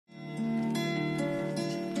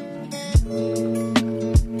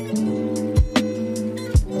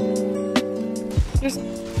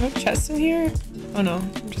chest in here? Oh no,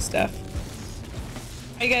 I'm just deaf.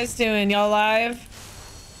 How you guys doing? Y'all alive?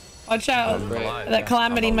 Watch out. Alive, that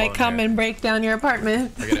calamity might come and break down your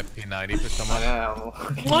apartment. I get a P90 for someone.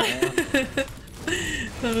 What?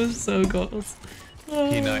 That was so cool.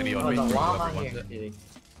 P90 on me.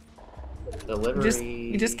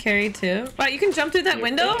 Delivery. You just carried two. Wow, you can jump through that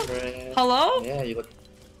window? Hello? Yeah, you look.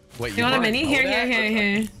 Wait, you want a mini?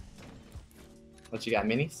 Here. What, you got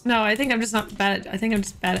minis? No, I think I'm just not bad at. I think I'm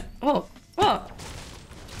just bad at. Oh.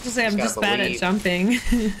 Just say I'm just bad at jumping.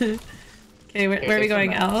 Okay, where are we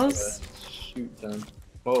going? L's? Shoot them.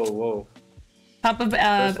 Whoa. Top of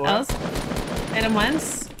L's. Hit him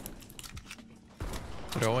once.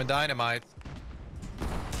 Throwing dynamite.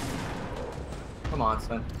 Come on,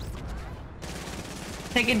 Sven.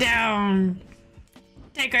 Take it down.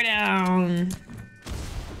 Take her down.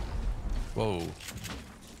 Whoa. You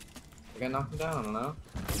gonna knock him down? I don't know.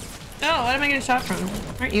 Oh, what am I getting shot from?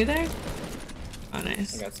 Aren't you there? Oh,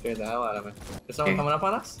 nice. I got scared the hell out of me. Is someone coming up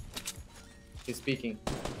on us? He's speaking.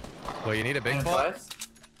 Well, you need a big ball?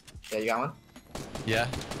 Yeah, you got one? Yeah.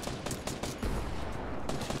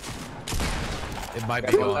 It might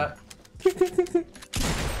be gone.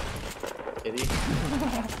 Kitty.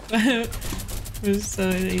 It was so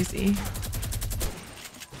easy.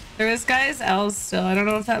 There was guys L's still. I don't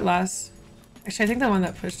know if that last. Actually, I think the one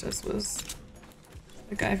that pushed us was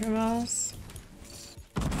the guy from L's.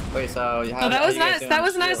 Wait, so you have. Oh, that was nice. That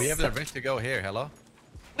was nice. We have the risk to go here. Hello.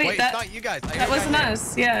 Wait, that, it's not you guys. That wasn't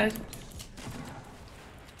us. Yeah.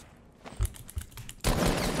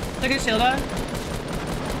 Look at shield on.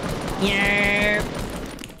 Yeah.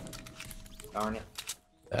 Darn it.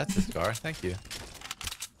 That's a scar. Thank you.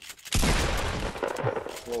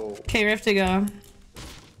 Whoa. Okay, Rift to go.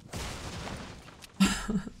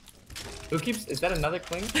 Who keeps? Is that another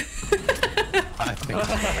cling? I think.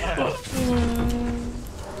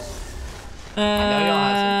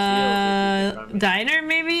 Diner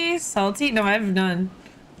maybe? Salty? No, I have none.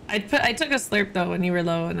 I took a slurp though when you were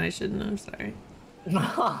low and I shouldn't. I'm sorry.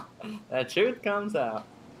 That truth comes out.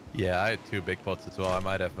 Yeah, I had two big pots as well. I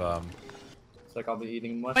might have It's like I'll be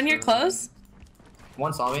eating much. When you're close?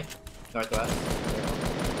 One saw me. Northwest.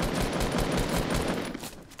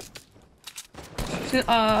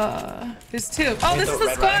 There's two. Oh, this is the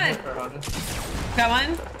squad! Got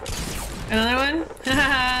one? Another one?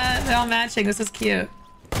 They're all matching. This is cute.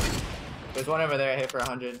 There's one over there I hit for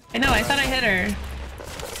 100. I know, I thought I hit her.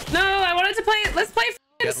 No, I wanted to play. Let's play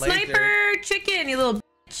Sniper Chicken, you little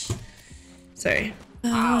bitch. Sorry.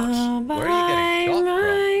 Ouch. Where are you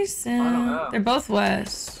getting shot from? I don't know. They're both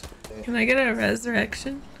west. Can I get a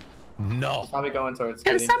resurrection? No. Probably going towards.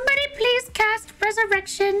 Can Kitty. somebody please cast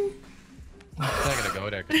resurrection? I'm not gonna go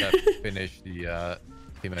there because I finished the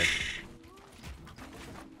teammate.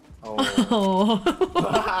 Oh. Oh.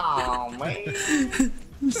 Wow, man.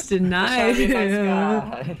 Just denied.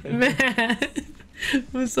 Man.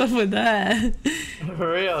 What's up with that?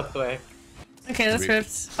 Real quick. Okay, let's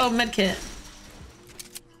rift. Oh, medkit.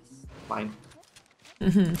 Fine.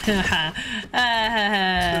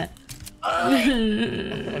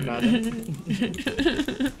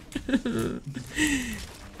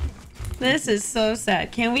 This is so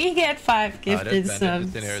sad. Can we get 5 gifted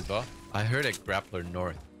subs? In here as well. I heard a grappler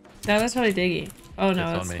north. That was probably Diggy. Oh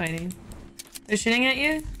no, It's it's on me. fighting. They're shooting at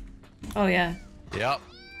you? Oh yeah. Yep.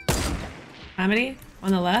 How many?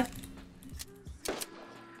 On the left?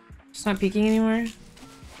 Just not peeking anymore?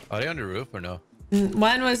 Are they on the roof or no?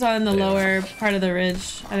 One was on the lower part of the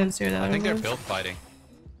ridge. I didn't see where that I one think they're was. build fighting.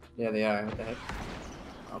 Yeah, they are. What the heck?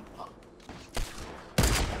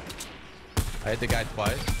 I hit the guy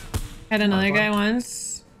twice. Had another guy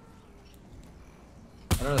once.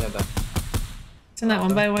 I don't really have that. It's in that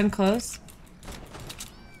 1x1 close.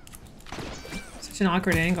 Such an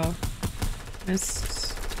awkward angle.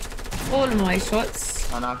 Missed all of my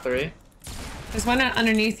shots. I knocked 3. There's one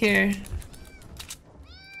underneath here.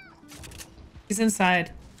 He's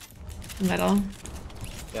inside. Metal.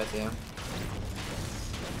 Yeah, I see him.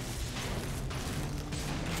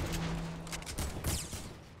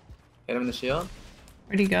 Hit him in the shield.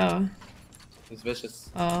 Where'd he go? He's vicious.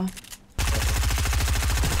 Oh.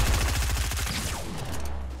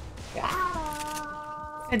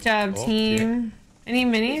 Good job, Oh, team. Any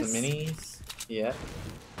minis? Some minis. Yeah.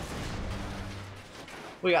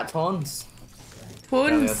 We got tons. Down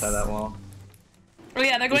the other side of that wall. Oh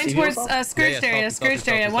yeah, they're going see towards yourself? scourged area. Scourged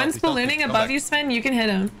area. Stop, One's stop, ballooning stop, above back. you, Sven. You can hit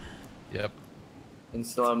him. Yep. In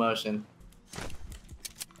slow motion.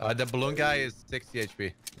 The balloon guy is 60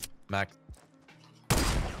 HP. Max.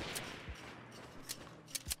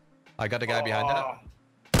 I got the guy behind that.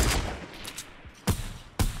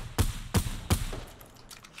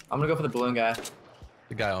 I'm gonna go for the balloon guy.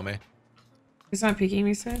 The guy on me. He's not peeking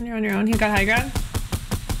me, son. You're on your own. He got high ground.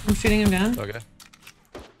 I'm shooting him down. Okay.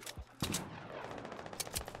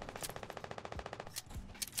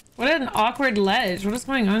 What an awkward ledge. What is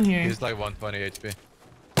going on here? He's like 120 HP.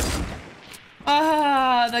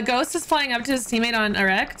 Ah, the ghost is flying up to his teammate on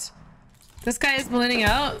erect. This guy is ballooning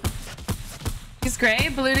out. He's gray,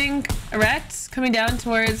 ballooning erect, coming down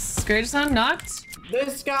towards Scourge Zone, knocked.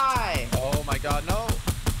 This guy! Oh my god, no!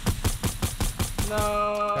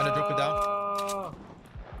 No! Trying to drop it down.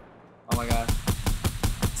 Oh my god.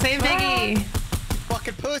 Save Diggy.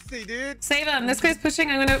 Fucking pussy, dude! Save him. This guy's pushing.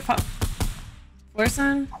 I'm gonna force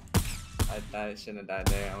him. I shouldn't have died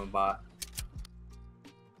there. I'm a bot.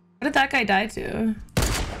 What did that guy die to?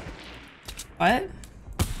 What?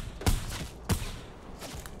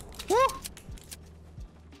 Woo!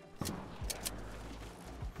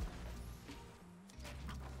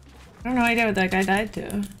 I have no idea what that guy died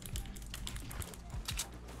to.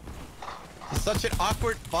 It's such an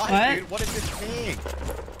awkward fight, What? dude. What is this thing?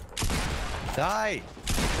 Die!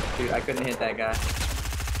 Dude, I couldn't hit that guy.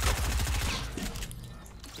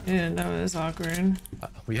 Yeah, that was awkward.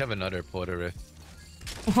 We have another porter rift.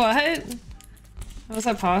 What? How was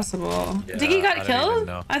that possible? Yeah, Diggy got I don't even killed?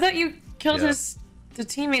 know. I thought you killed Yeah. the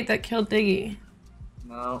teammate that killed Diggy.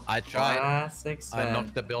 No. I tried. Classic I Sven.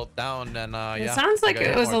 knocked the build down and yeah. It sounds like I got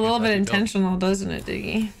it was a hit little marked bit as I built. intentional, doesn't it,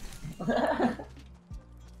 Diggy?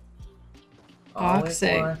 Always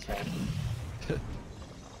Toxic. watching.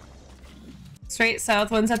 Straight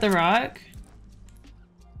south, one's at the rock.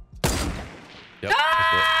 Yep,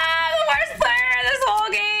 Ah, the worst player in this whole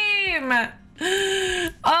game!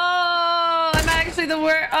 Oh, I'm actually the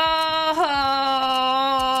worst.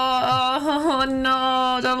 Oh,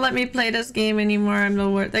 no, don't let me play this game anymore. I'm the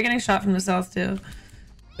worst. They're getting shot from the south too.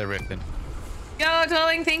 they're rifting. Yo,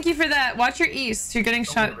 Dwelling, thank you for that. Watch your east. You're getting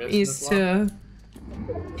shot rift east this too.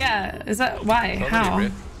 Yeah, is that why? So many How?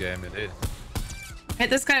 rift game it is. Hit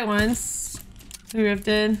this guy once. He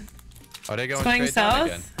rifted. Are they He's going going straight down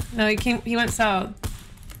again? south. No, he went south.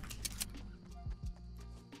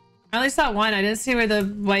 I only saw one. I didn't see where the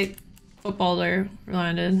white footballer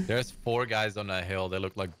landed. There's 4 guys on that hill. They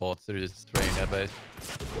look like bots. They're just spraying that base.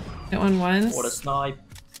 Hit one once. What a snipe.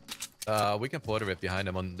 We can porter rift behind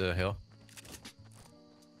them on the hill.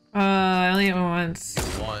 I only hit one once.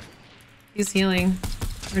 One. He's healing.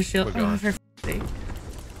 For shield. We're going. For f***ing sake.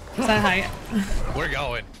 Is that high? We're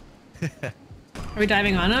going. Are we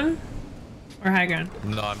diving on him? Or high ground?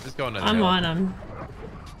 No, I'm just going to the I'm hill. on him.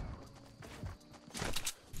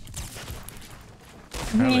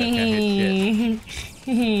 Apparently I can't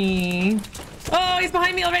hit Oh, he's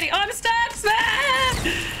behind me already. Oh, I'm stuck,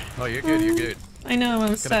 Sven! Oh, you're good. You're good. I know, I'm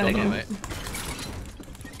Gonna stuck. build on, mate.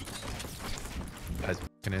 That's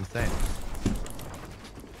fucking insane.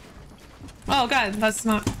 Oh god, that's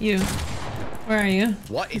not you. Where are you?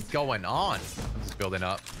 What is going on? I'm just building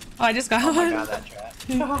up. Oh, I just got Oh my one. god, that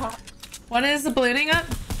trap. One is the ballooning up.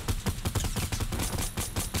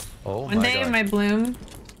 Oh One my day god. my bloom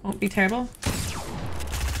won't be terrible.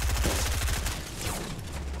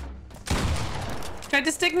 Tried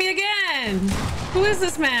to stick me again. Who is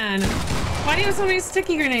this man? Why do you have so many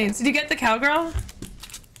sticky grenades? Did you get the cowgirl?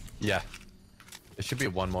 Yeah. There should be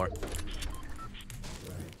one more.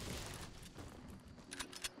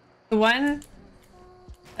 The one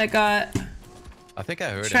that got I think I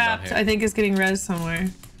heard trapped, him down I here. think is getting res somewhere.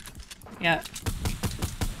 Yeah.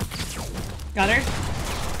 Got her.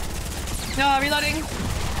 No, reloading.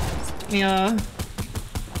 Yeah.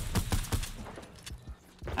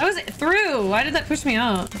 I was through. Why did that push me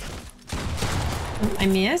out? I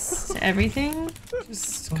missed everything.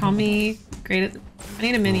 Just call me great at. I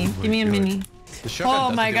need a mini. Oh my Give me a God. mini. The shotgun Oh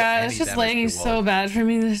doesn't my do god, any it's just damage lagging to the so wall. bad for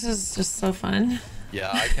me. This is just so fun. Yeah,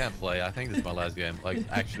 I can't play. I think this is my last game. Like,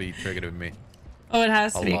 actually triggered with me. Oh, it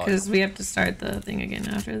has to A be lot. because we have to start the thing again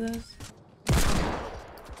after this.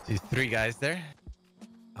 See 3 guys there.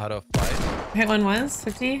 Out of 5. Hit one once,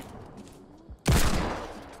 50.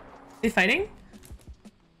 They fighting?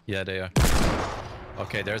 Yeah, they are.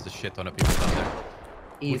 Okay, there's a shit ton of people down there.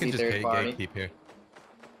 We Easy can just third party. gatekeep here.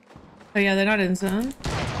 Oh yeah, they're not in zone.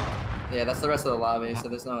 Yeah, that's the rest of the lobby, so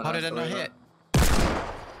there's no. How did I not story hit?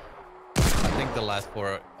 I think the last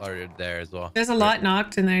 4 are there as well. There's a lot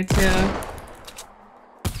knocked in there too.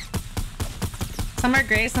 Some are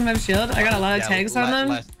gray, some have shield. I got a lot of tags on them.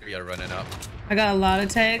 Last 3 are running up. I got a lot of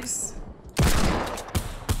tags.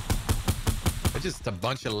 It's just a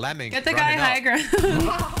bunch of lemmings. Get the guy high running ground.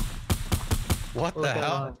 up. What the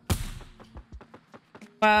hell?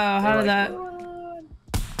 Wow, how did They're that? like,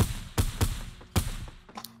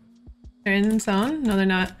 They're in zone? No, they're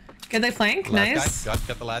not. Good, they flank. Last Nice. guy.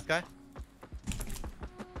 Got the last guy.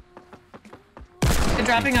 They're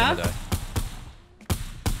dropping He's off. gonna die.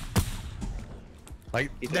 Like,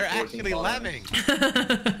 He's they're like 14 actually followers. lemming.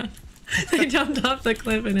 They jumped off the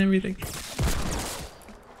cliff and everything.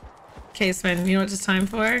 Okay, Sven, you know what it's time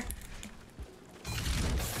for?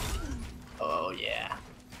 Oh yeah.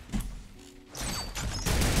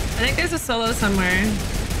 I think there's a solo somewhere.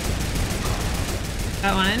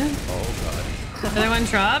 That one. Oh god. The other one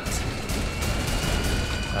dropped.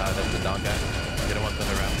 That's the down guy. You don't want the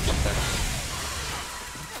other round up there.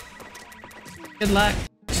 Good luck.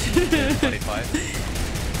 25.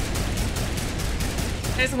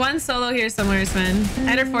 There's one solo here somewhere, Sven.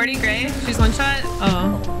 I had her 40 gray. She's one shot.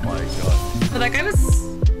 Oh. Oh my god. So that guy was...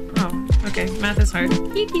 Oh, okay. Math is hard.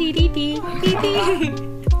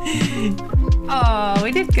 Oh,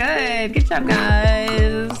 we did good. Good job,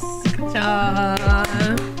 guys. Good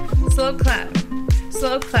job. Slow clap.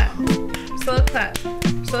 Slow clap. Slow clap.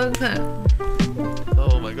 Slow clap.